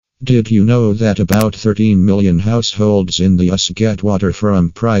Did you know that about 13 million households in the US get water from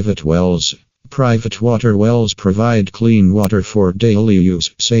private wells? Private water wells provide clean water for daily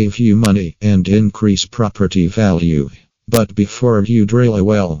use, save you money, and increase property value. But before you drill a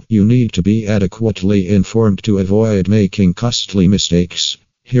well, you need to be adequately informed to avoid making costly mistakes.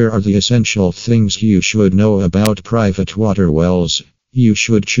 Here are the essential things you should know about private water wells. You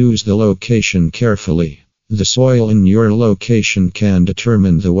should choose the location carefully. The soil in your location can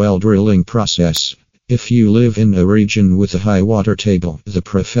determine the well drilling process. If you live in a region with a high water table, the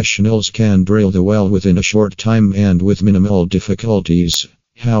professionals can drill the well within a short time and with minimal difficulties.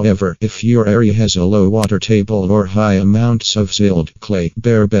 However, if your area has a low water table or high amounts of silt, clay,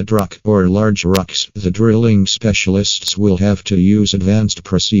 bare bedrock, or large rocks, the drilling specialists will have to use advanced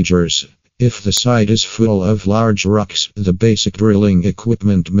procedures. If the site is full of large rocks, the basic drilling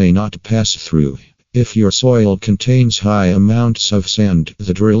equipment may not pass through. If your soil contains high amounts of sand,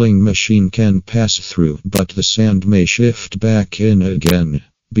 the drilling machine can pass through, but the sand may shift back in again.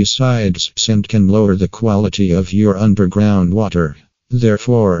 Besides, sand can lower the quality of your underground water.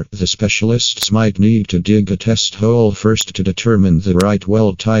 Therefore, the specialists might need to dig a test hole first to determine the right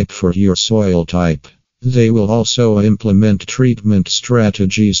well type for your soil type. They will also implement treatment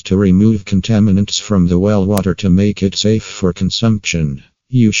strategies to remove contaminants from the well water to make it safe for consumption.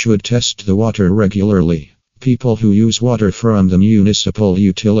 You should test the water regularly. People who use water from the municipal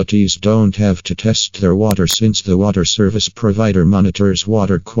utilities don't have to test their water since the water service provider monitors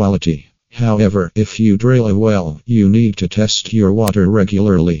water quality. However, if you drill a well, you need to test your water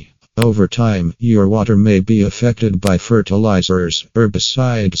regularly. Over time, your water may be affected by fertilizers,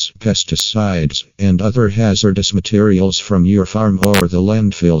 herbicides, pesticides, and other hazardous materials from your farm or the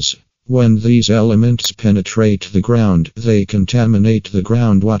landfills. When these elements penetrate the ground, they contaminate the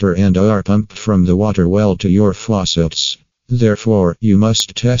groundwater and are pumped from the water well to your faucets. Therefore, you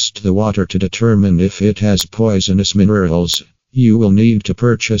must test the water to determine if it has poisonous minerals. You will need to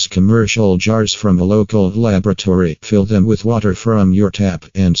purchase commercial jars from a local laboratory, fill them with water from your tap,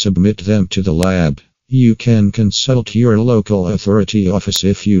 and submit them to the lab. You can consult your local authority office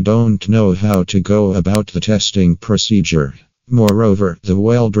if you don't know how to go about the testing procedure. Moreover, the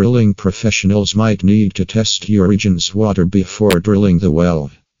well drilling professionals might need to test your region's water before drilling the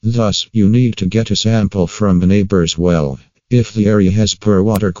well. Thus, you need to get a sample from a neighbor's well. If the area has poor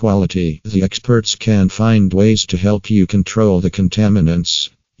water quality, the experts can find ways to help you control the contaminants.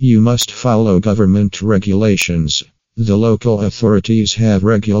 You must follow government regulations. The local authorities have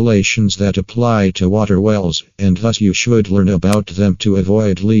regulations that apply to water wells, and thus you should learn about them to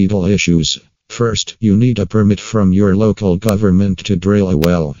avoid legal issues. First, you need a permit from your local government to drill a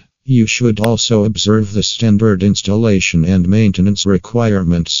well. You should also observe the standard installation and maintenance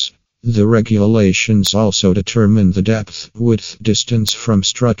requirements. The regulations also determine the depth, width, distance from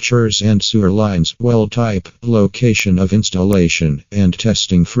structures and sewer lines, well type, location of installation, and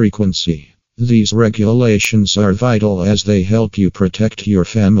testing frequency. These regulations are vital as they help you protect your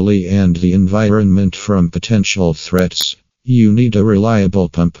family and the environment from potential threats. You need a reliable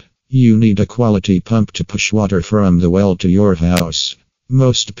pump. You need a quality pump to push water from the well to your house.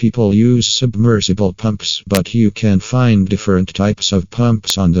 Most people use submersible pumps, but you can find different types of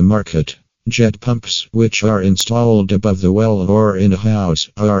pumps on the market. Jet pumps, which are installed above the well or in a house,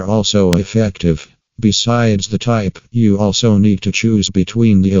 are also effective. Besides the type, you also need to choose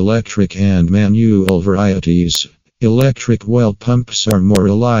between the electric and manual varieties. Electric well pumps are more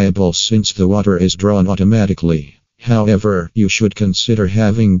reliable since the water is drawn automatically. However, you should consider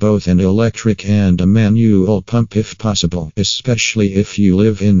having both an electric and a manual pump if possible, especially if you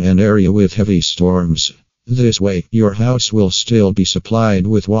live in an area with heavy storms. This way, your house will still be supplied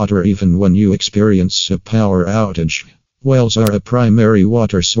with water even when you experience a power outage. Wells are a primary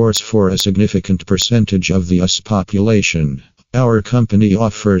water source for a significant percentage of the US population. Our company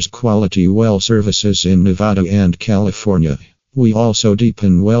offers quality well services in Nevada and California. We also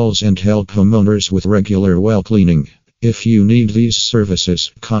deepen wells and help homeowners with regular well cleaning. If you need these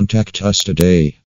services, contact us today.